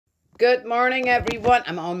Good morning, everyone.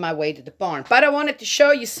 I'm on my way to the barn, but I wanted to show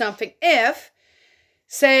you something. If,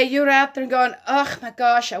 say, you're out there going, oh my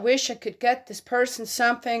gosh, I wish I could get this person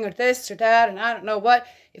something or this or that, and I don't know what.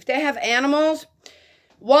 If they have animals,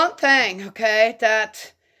 one thing, okay,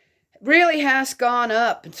 that really has gone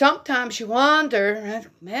up, and sometimes you wonder,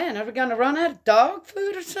 man, are we going to run out of dog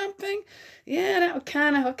food or something? Yeah, that would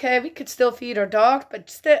kind of, okay, we could still feed our dogs, but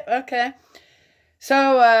still, okay.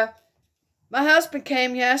 So, my husband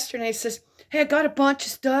came yesterday and he says, hey, I got a bunch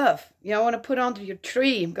of stuff, I want to put under your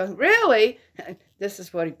tree. I'm going, really? This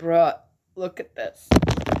is what he brought. Look at this.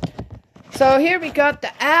 So here we got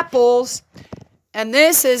the apples, and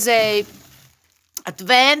this is a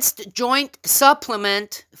advanced joint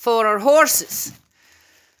supplement for our horses.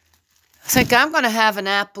 I think I'm going to have an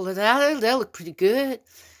apple of that. They'll look pretty good.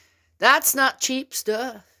 That's not cheap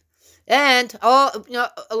stuff. And a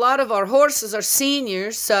lot of our horses are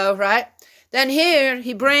seniors, so, right? Then here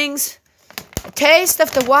he brings a taste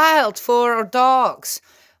of the wild for our dogs.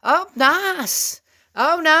 Oh, nice.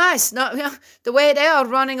 Oh, nice. No, the way they are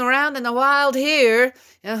running around in the wild here,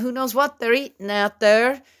 who knows what they're eating out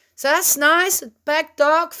there. So that's nice, back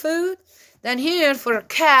dog food. Then here for a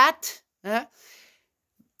cat,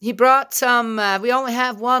 he brought some, we only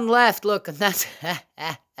have one left. Look, and that's,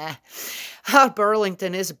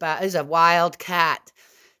 Burlington is a wild cat.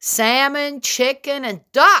 Salmon, chicken, and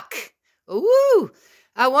duck. Ooh,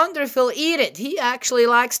 I wonder if he'll eat it. He actually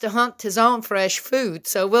likes to hunt his own fresh food,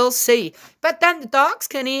 so we'll see. But then the dogs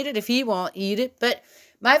can eat it if he won't eat it. But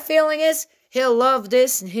my feeling is he'll love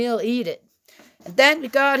this and he'll eat it. And then we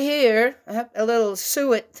got here a little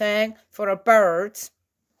suet thing for our birds.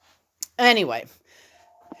 Anyway.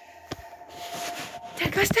 There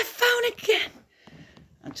goes the phone again.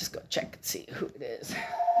 I'm just going to check and see who it is.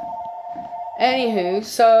 Anywho,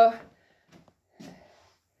 so...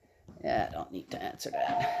 yeah, I don't need to answer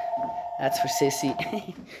that. That's for Sissy.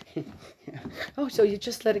 Oh, so you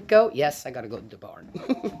just let it go? Yes, I got to go to the barn.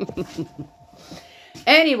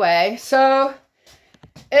 Anyway, so...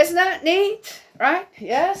 isn't that neat? Right?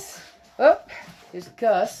 Yes? Oh, here's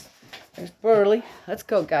Gus. There's Burley. Let's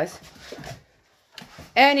go, guys.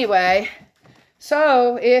 Anyway,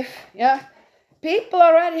 so if, people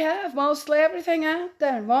already have mostly everything out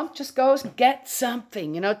there and won't just go and get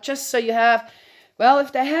something, just so you have, well,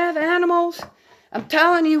 if they have animals, I'm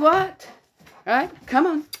telling you what, right? Come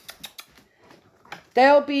on.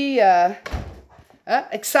 They'll be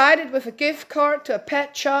excited with a gift card to a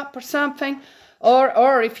pet shop or something.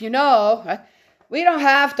 Or if you know, we don't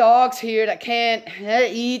have dogs here that can't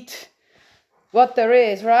eat what there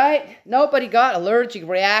is, right? Nobody got allergic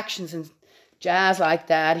reactions and jazz like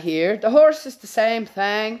that here. The horse is the same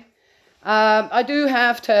thing. I do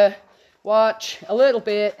have to watch a little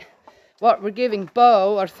bit what we're giving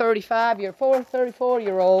Bo, our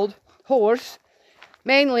 34-year-old horse,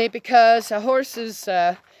 mainly because a horse's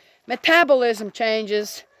metabolism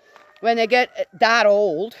changes when they get that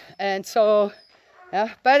old, and so...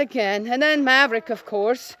 but again, and then Maverick, of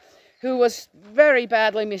course, who was very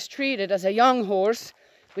badly mistreated as a young horse.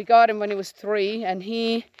 We got him when he was 3, and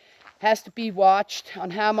he has to be watched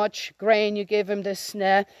on how much grain you give him this.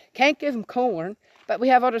 Can't give him corn, but we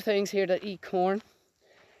have other things here that eat corn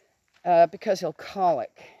because he'll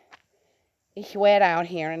colic. It's wet out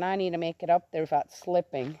here, and I need to make it up there without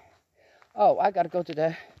slipping. Oh, I got to go to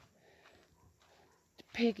the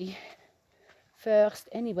piggy first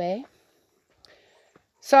anyway.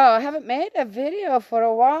 So, I haven't made a video for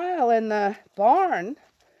a while in the barn,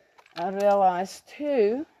 I realized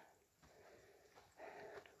too.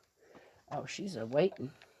 Oh, she's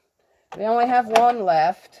waiting. We only have one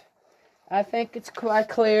left. I think it's quite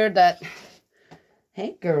clear that,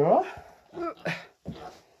 hey girl,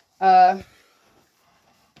 I'll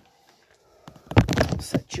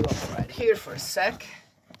set you up right here for a sec.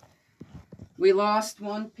 We lost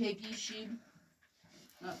one piggy. She...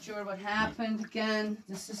 not sure what happened. Again,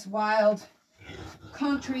 this is wild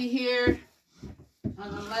country here. And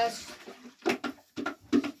unless...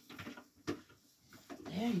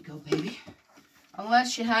 there you go, baby.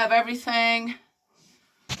 Unless you have everything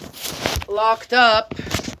locked up,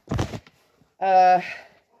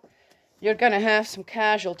 you're going to have some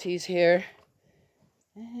casualties here.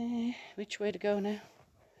 Which way to go now?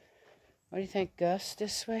 What do you think, Gus?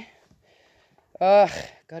 This way? Ugh,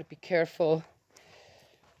 gotta be careful.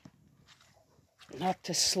 Not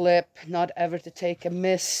to slip, not ever to take a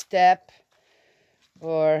misstep,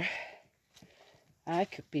 or I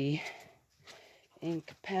could be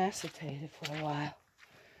incapacitated for a while.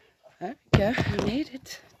 There we go, I made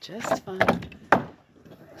it just fine.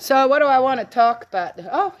 So what do I want to talk about?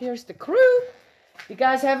 Oh, here's the crew. You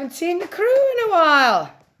guys haven't seen the crew in a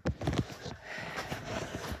while.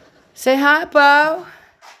 Say hi, Bo.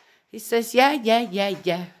 He says, yeah, yeah, yeah,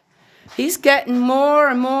 yeah. He's getting more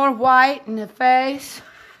and more white in the face.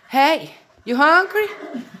 Hey, you hungry?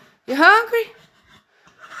 You hungry?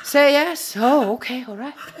 Say yes. Oh, okay, all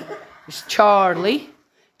right. There's Charlie.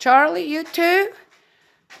 Charlie, you too?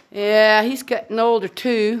 Yeah, he's getting older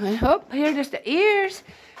too. And oh, here's the ears.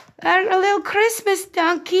 They're a little Christmas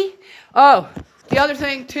donkey. Oh, the other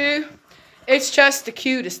thing too, it's just the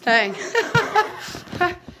cutest thing.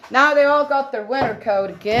 Now they all got their winter coat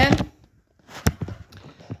again.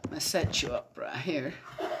 I'm gonna set you up right here.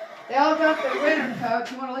 They all got their winter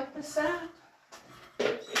coat. You wanna lick this out?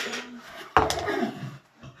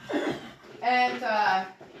 And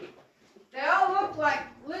they all look like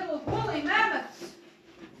little woolly mammoths.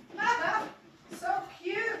 So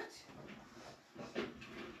cute.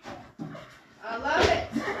 I love it.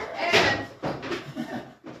 And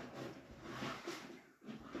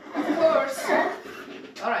of course,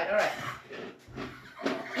 all right.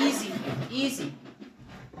 Easy.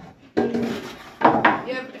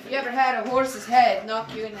 If you ever had a horse's head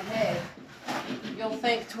knock you in the head, you'll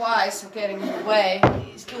think twice of getting in the way.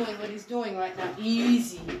 He's doing what he's doing right now.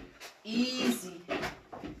 Easy.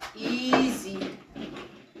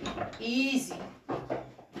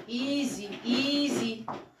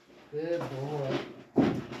 Good boy.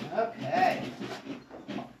 Okay.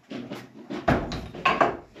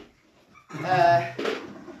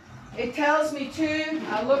 It tells me too,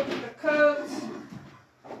 I look at the coats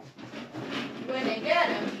when they get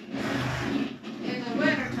them in the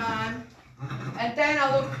winter time, and then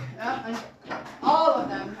I look at all of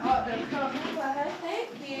them. Oh, they're coming. Thank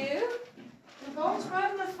you. The boat's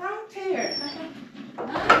right in the front here.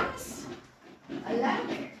 Nice. I like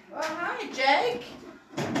it. Well, hi, Jake.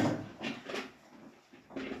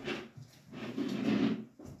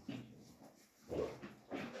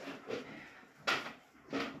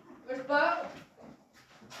 Where's Bo?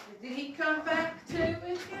 Did he come back too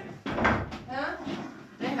with you? Huh?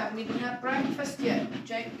 They haven't even had breakfast yet.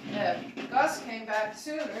 Gus came back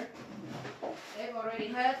sooner. They've already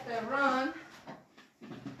had their run.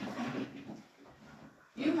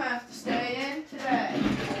 You have to stay in today.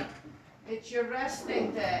 It's your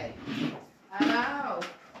resting day. I know.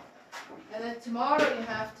 And then tomorrow you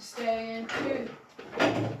have to stay in too.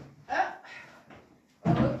 Oh,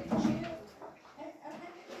 well, look at you.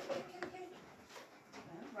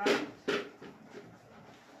 All right.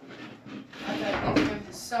 I gotta give him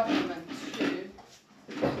the supplement too.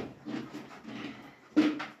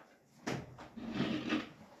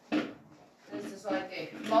 This is like a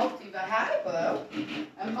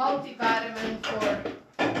multivitamin for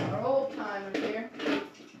our old timer here.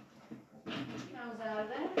 Comes out of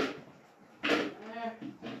there. There.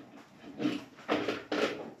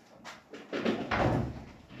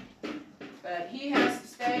 But he has to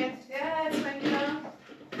stay in. Yeah, it's when you know.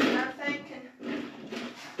 I'm thinking.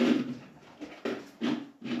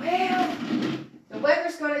 Well, the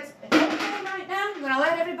weather's gonna. It's okay right now. I'm gonna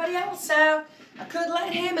let everybody else out. I could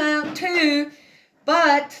let him out too.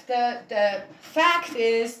 But the fact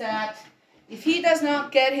is that if he does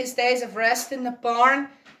not get his days of rest in the barn,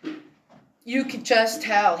 you can just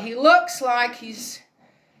tell. He looks like he's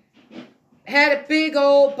had a big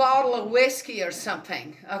old bottle of whiskey or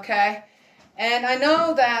something, okay? And I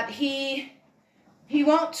know that he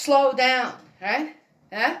won't slow down, right?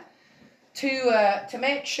 Yeah? To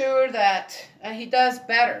make sure that he does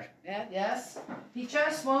better. Yeah, yes. He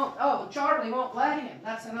just won't. Oh, Charlie won't let him.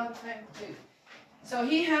 That's another thing too. So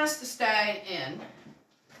he has to stay in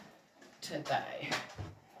today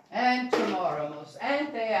and tomorrow,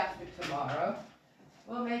 and day after tomorrow.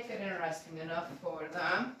 We'll make it interesting enough for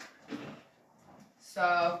them.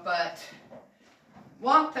 So, but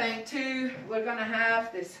one thing too, we're gonna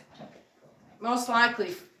have this most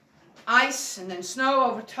likely ice and then snow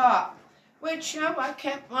over top, which, you know, I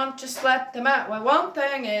can't just let them out. Well, one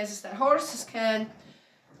thing is that horses can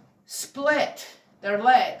split their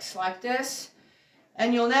legs like this,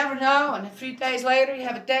 and you'll never know, and a few days later you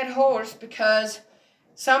have a dead horse because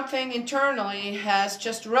something internally has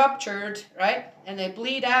just ruptured, right? And they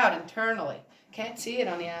bleed out internally. Can't see it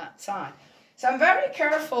on the outside. So I'm very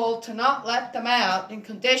careful to not let them out in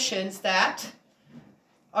conditions that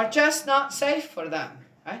are just not safe for them,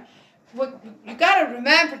 right? You got to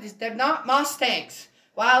remember this, they're not Mustangs,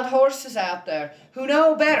 wild horses out there who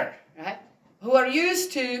know better, right? Who are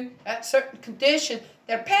used to, at certain conditions,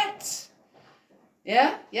 they're pets.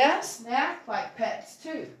 Yeah, yes, they act like pets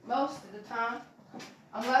too, most of the time.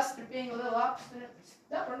 Unless they're being a little obstinate and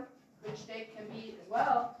stubborn, which they can be as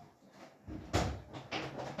well.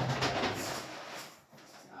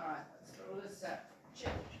 Alright, let's throw this out.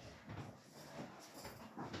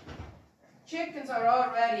 chickens are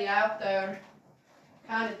already out there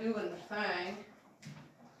kind of doing their thing.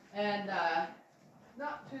 And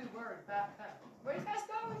not too worried about that. Where you guys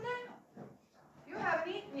going now? You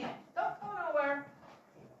haven't eaten yet. Don't go nowhere.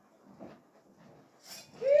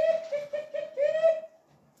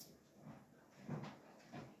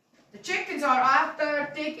 The chickens are out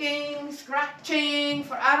there digging, scratching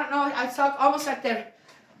for, I don't know, it's almost like they're,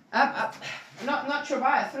 I'm not sure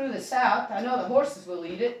why I threw this out. I know the horses will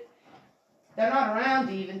eat it. They're not around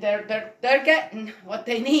even. They're getting what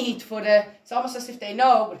they need for the, it's almost as if they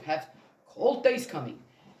know we have cold days coming.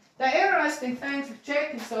 The interesting things with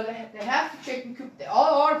chickens, so they have the chicken coop, they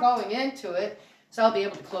all are going into it, so I'll be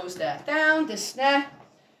able to close that down, this net,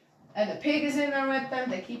 and the pig is in there with them,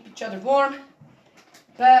 they keep each other warm.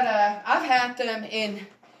 But I've had them in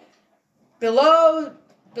below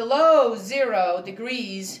 0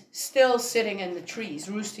 degrees, still sitting in the trees,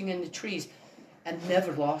 roosting in the trees, and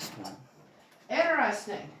never lost one.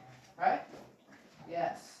 Interesting, right?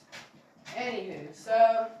 Yes. Anywho,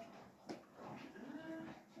 so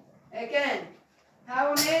again,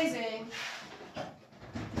 how amazing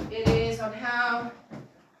it is on how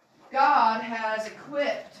God has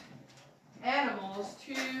equipped animals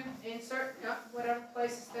to, in certain, whatever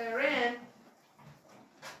places they're in,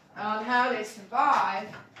 on how they survive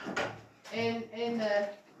in the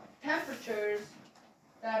temperatures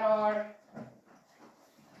that are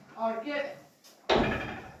given.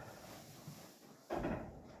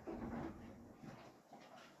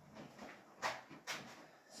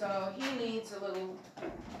 So he needs a little,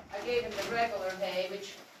 I gave him the regular hay,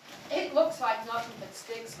 which it looks like nothing but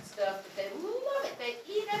sticks and stuff, but they love it. They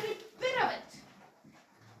eat every bit of it.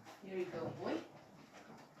 Here you go, boy.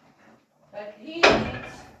 But he needs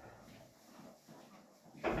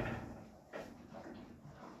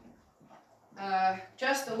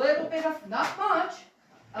just a little bit of, not much,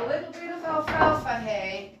 a little bit of alfalfa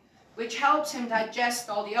hay, which helps him digest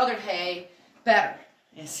all the other hay better.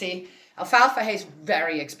 You see, alfalfa hay is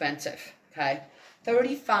very expensive, okay?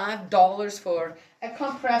 $35 for a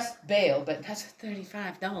compressed bale, but that's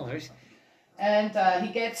 $35. And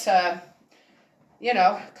he gets, you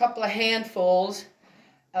know, a couple of handfuls,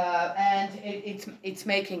 and it's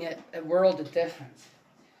making a world of difference.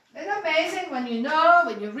 Isn't it amazing when you know,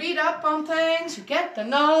 when you read up on things, you get the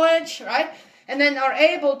knowledge, right? And then are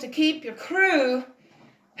able to keep your crew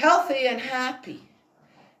healthy and happy.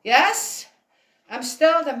 Yes? I'm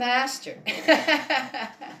still the master.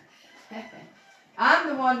 I'm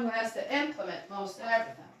the one who has to implement most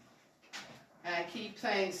everything. And keep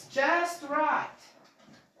things just right.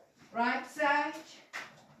 Right, Sage?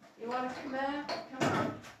 You want to come out? Come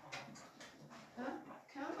on. Huh?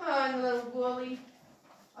 Come on, little woolly.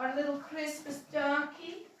 Our little Christmas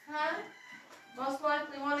donkey. Huh? Most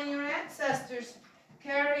likely one of your ancestors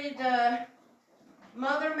carried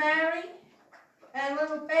Mother Mary and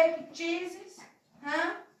little baby Jesus.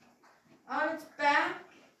 Huh? On its back.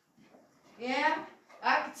 Yeah,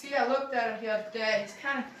 I could see. I looked at it the other day. He's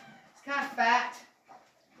kind of fat,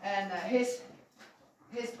 and his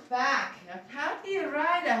back. You know, how do you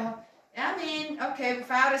ride a? I mean, okay,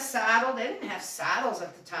 without a saddle. They didn't have saddles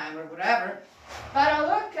at the time or whatever. But I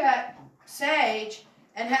look at Sage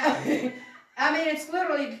and how. I mean, it's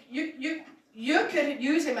literally you could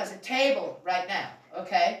use him as a table right now.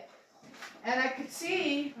 Okay. And I could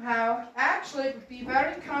see how actually it would be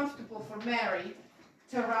very comfortable for Mary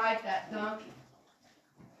to ride that donkey.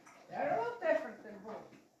 They're a little different than bulls.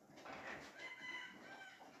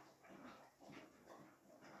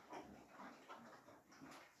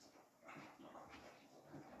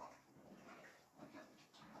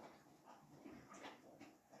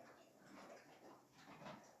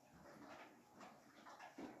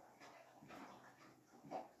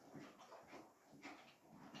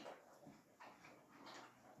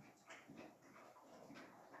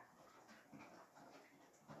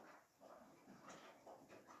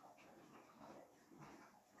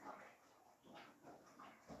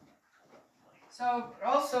 So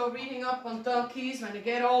also reading up on donkeys when they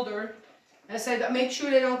get older, I said make sure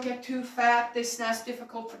they don't get too fat. This and that's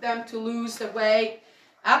difficult for them to lose the weight.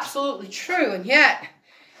 Absolutely true. And yet,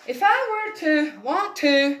 if I were to want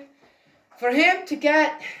for him to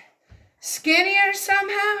get skinnier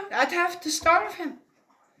somehow, I'd have to starve him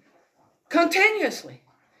continuously.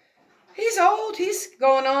 He's old. He's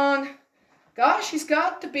going on. Gosh, he's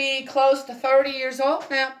got to be close to 30 years old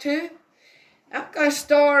now too. I'm going to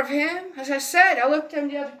starve him. As I said, I looked at him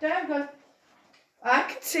the other day and going, I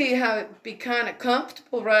could see how it would be kind of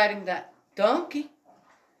comfortable riding that donkey,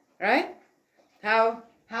 right? How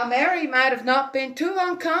Mary might have not been too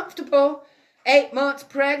uncomfortable, 8 months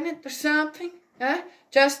pregnant or something. Huh?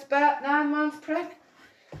 Just about 9 months pregnant.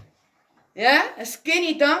 Yeah, a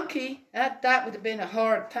skinny donkey, that would have been a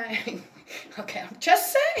hard thing. Okay, I'm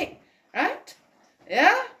just saying, right?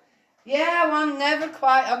 Yeah? Yeah, one never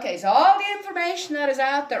quite... Okay, so all the information that is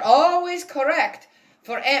out there, always correct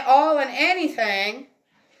for all and anything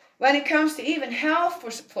when it comes to even health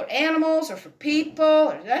for animals or for people,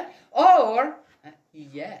 or that, or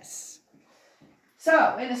yes.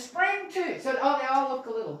 So, in the spring too, so they all look a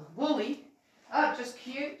little woolly. Oh, just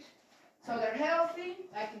cute. So they're healthy,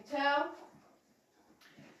 I can tell.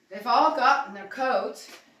 They've all gotten their coats.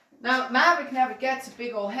 Now, Maverick never gets a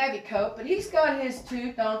big old heavy coat, but he's got his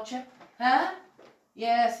too, don't you? Huh?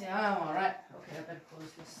 Yes, yeah, I'm all right. Okay, I better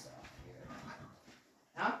close this off here.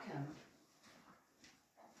 I'm coming.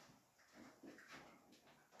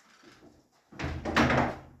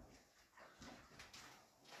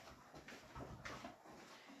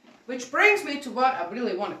 Which brings me to what I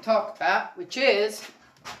really want to talk about, which is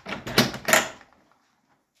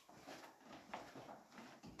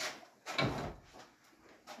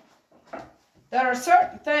there are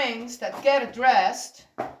certain things that get addressed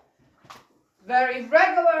very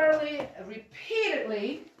regularly,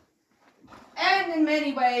 repeatedly, and in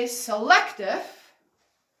many ways selective,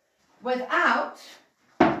 without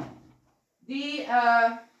the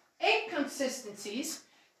inconsistencies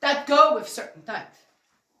that go with certain things.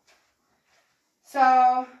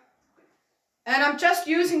 So, and I'm just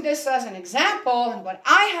using this as an example and what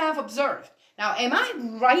I have observed. Now, am I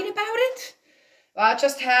right about it? Well, I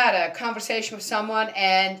just had a conversation with someone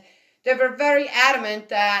and they were very adamant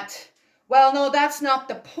that, well, no, that's not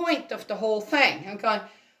the point of the whole thing. I'm going,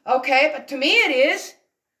 okay, but to me it is.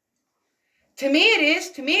 To me it is.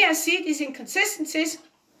 To me, I see these inconsistencies.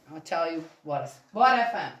 I'll tell you what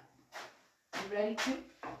I found. You ready to?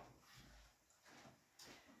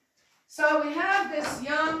 So we have this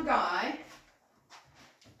young guy,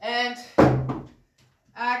 and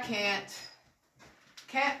I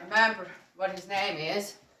can't remember what his name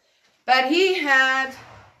is, but he had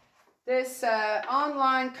this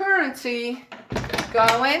online currency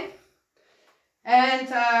going,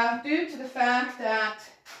 and due to the fact that,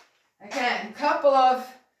 again, a couple of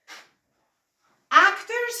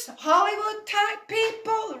actors, Hollywood type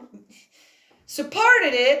people,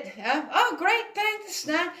 supported it. Yeah? Oh, great, thanks.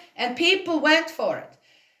 And people went for it.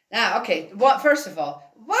 Now, okay, first of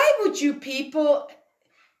all, why would you people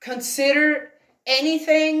consider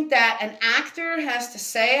anything that an actor has to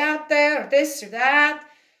say out there, or this or that,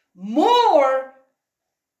 more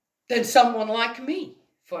than someone like me,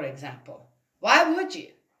 for example? Why would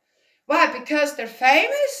you? Why? Because they're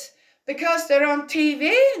famous? Because they're on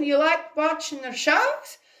TV and you like watching their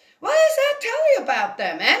shows? What does that tell you about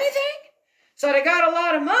them? Anything? So they got a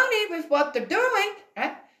lot of money with what they're doing,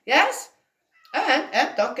 right? Yes?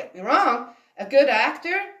 And don't get me wrong, a good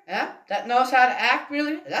actor, yeah, that knows how to act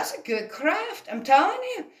really, that's a good craft. I'm telling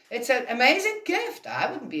you, it's an amazing gift.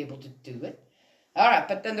 I wouldn't be able to do it. All right,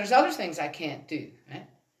 but then there's other things I can't do, right?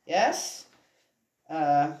 Yes?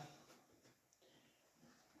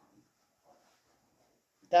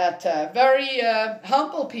 That very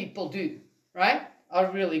humble people do, right?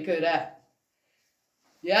 Are really good at.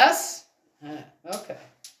 Yes? Okay.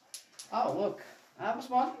 Oh, look. I was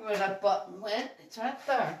wondering where that button went. It's right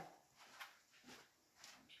there.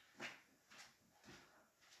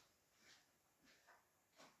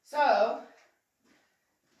 So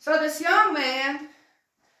this young man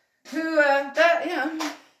who,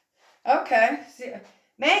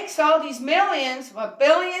 makes all these millions, what,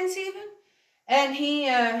 billions even, and he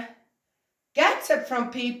gets it from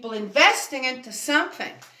people investing into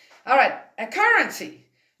something. All right, a currency.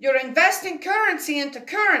 You're investing currency into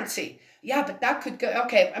currency. Yeah, but that could go,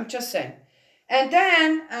 okay, I'm just saying. And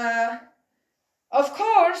then, of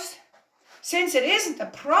course, since it isn't a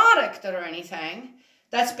product or anything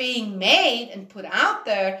that's being made and put out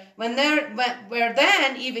there, where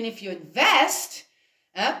then, even if you invest,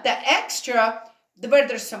 the extra, where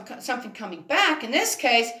there's something coming back, in this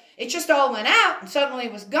case, it just all went out and suddenly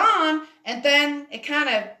it was gone, and then it kind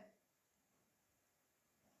of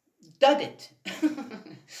dudded.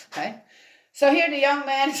 Okay? So here the young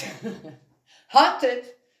man is hunted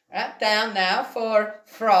right down now for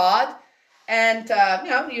fraud, and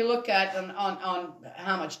you look at on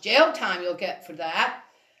how much jail time you'll get for that.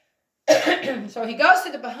 So he goes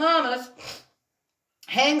to the Bahamas,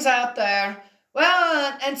 hangs out there.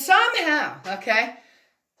 Well, and somehow, okay,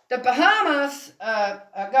 the Bahamas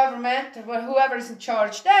government, or whoever's in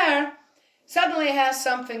charge there, suddenly has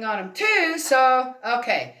something on him too. So,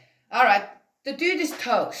 okay, all right, the dude is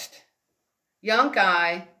toast. Young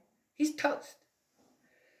guy, he's toast.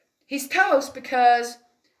 He's toast because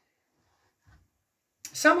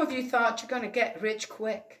Some of you thought you're going to get rich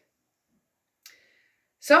quick.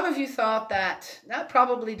 Some of you thought that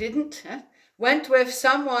probably didn't. Went with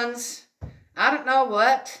someone's, I don't know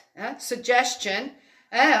what, suggestion.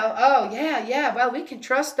 Oh, yeah, well, we can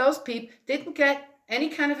trust those people. Didn't get any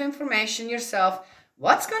kind of information yourself.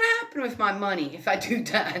 What's going to happen with my money if I do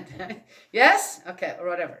that? Yes? Okay, or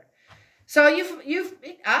whatever. So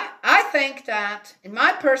I think that, in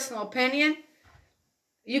my personal opinion,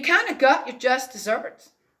 you kind of got your just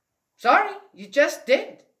desserts. Sorry, you just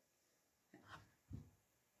did.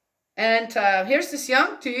 And here's this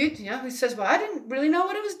young dude, who says, well, I didn't really know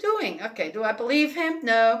what I was doing. Okay, do I believe him?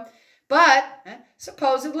 No. But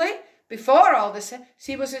supposedly, before all this,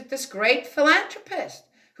 he was this great philanthropist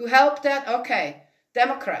who helped out, okay,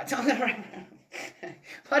 Democrats,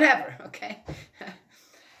 whatever, okay.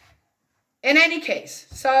 In any case,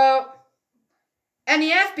 so, and the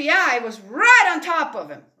FBI was right on top of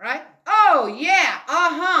him, right? Oh, yeah,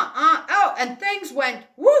 oh, and things went,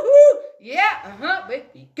 woohoo, yeah,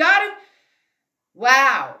 we got him.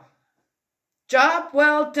 Wow. Job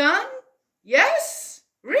well done? Yes?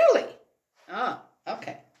 Really? Oh,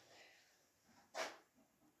 okay.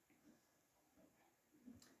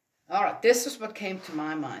 All right, this is what came to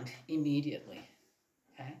my mind immediately,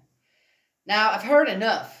 okay? Now, I've heard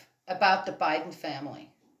enough about the Biden family,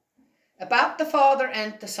 about the father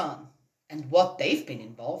and the son, and what they've been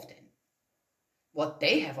involved in, what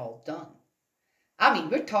they have all done. I mean,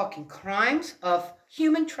 we're talking crimes of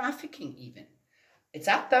human trafficking even. It's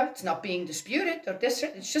out there. It's not being disputed or this.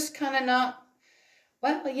 It's just kind of not,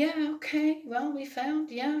 well, yeah, okay. Well, we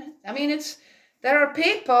found, yeah. I mean, there are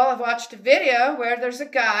people, I've watched a video where there's a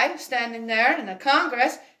guy standing there in the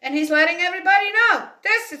Congress and he's letting everybody know,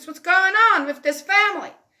 this is what's going on with this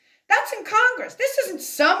family. That's in Congress. This isn't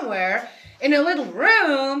somewhere in a little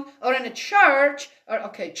room or in a church,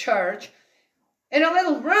 church, in a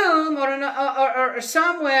little room or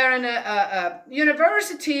somewhere in a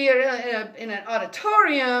university or in an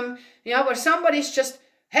auditorium, where somebody's just,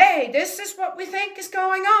 hey, this is what we think is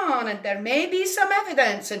going on, and there may be some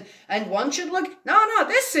evidence, and one should look. No,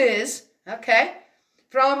 this is, okay,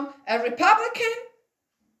 from a Republican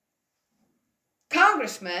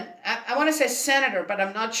congressman, I want to say senator, but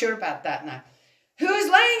I'm not sure about that now, who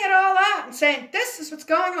is laying it all out and saying, this is what's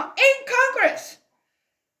going on in Congress,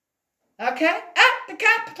 okay, at the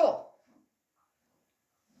Capitol.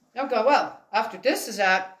 Don't go, well, after this is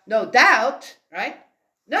out, no doubt, right?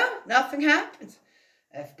 No, nothing happens.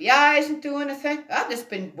 FBI isn't doing a thing. Oh, it's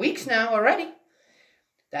been weeks now already.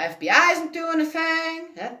 The FBI isn't doing a thing.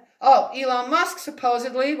 Oh, Elon Musk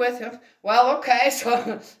supposedly with him. Well, okay,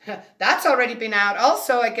 so that's already been out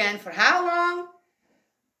also again for how long?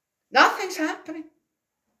 Nothing's happening.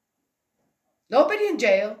 Nobody in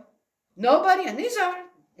jail. Nobody, and these are,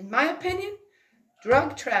 in my opinion,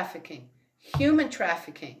 drug trafficking, human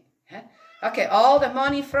trafficking. Okay, all the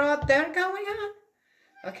money fraud they're going on.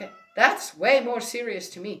 Okay, that's way more serious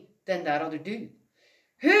to me than that other dude.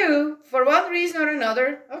 Who, for one reason or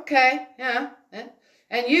another, okay, yeah,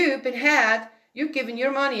 and you've given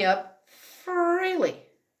your money up freely,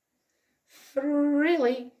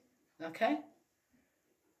 okay?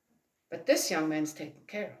 But this young man's taken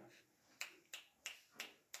care of.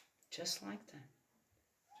 Just like that.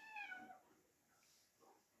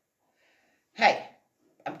 Hey,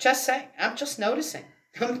 I'm just saying, I'm just noticing.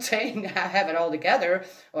 I'm saying I have it all together,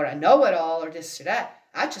 or I know it all, or this or that.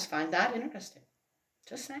 I just find that interesting.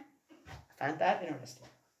 Just saying. I find that interesting.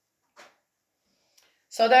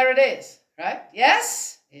 So there it is, right?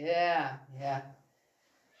 Yes? Yeah.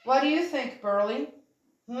 What do you think, Burley?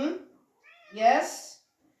 Yes?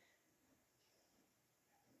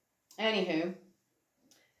 Anywho,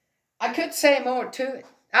 I could say more to it.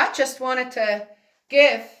 I just wanted to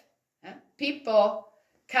give people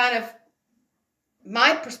kind of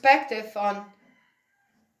my perspective on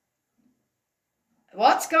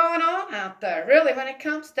what's going on out there, really, when it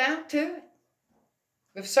comes down to it,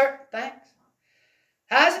 with certain things.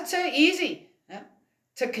 How's it so easy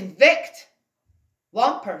to convict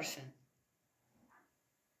one person?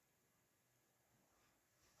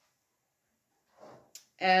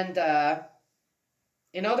 And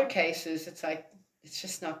in other cases, it's like, it's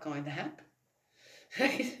just not going to happen.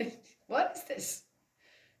 What is this?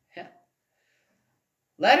 Yeah.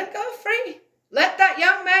 Let him go free. Let that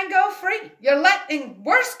young man go free. You're letting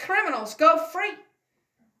worse criminals go free.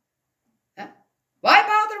 Yeah. Why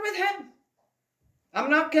bother with him? I'm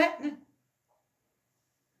not getting it.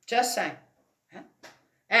 Just saying. Yeah.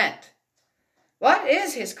 And what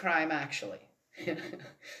is his crime actually?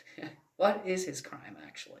 What is his crime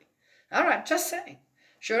actually? All right, just saying.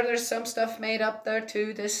 Sure, there's some stuff made up there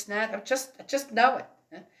too, this and that. I just know it.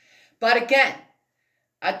 But again,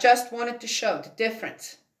 I just wanted to show the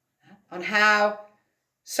difference on how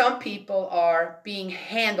some people are being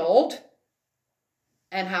handled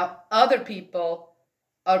and how other people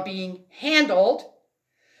are being handled,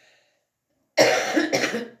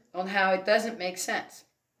 on how it doesn't make sense.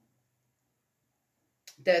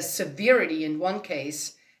 The severity in one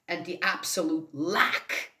case and the absolute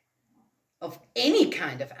lack of any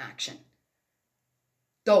kind of action,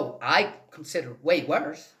 though I consider way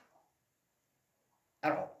worse,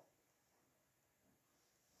 at all.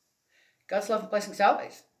 God's love and blessings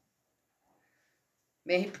always.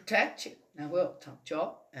 May He protect you. Now we'll talk to you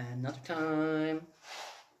all another time.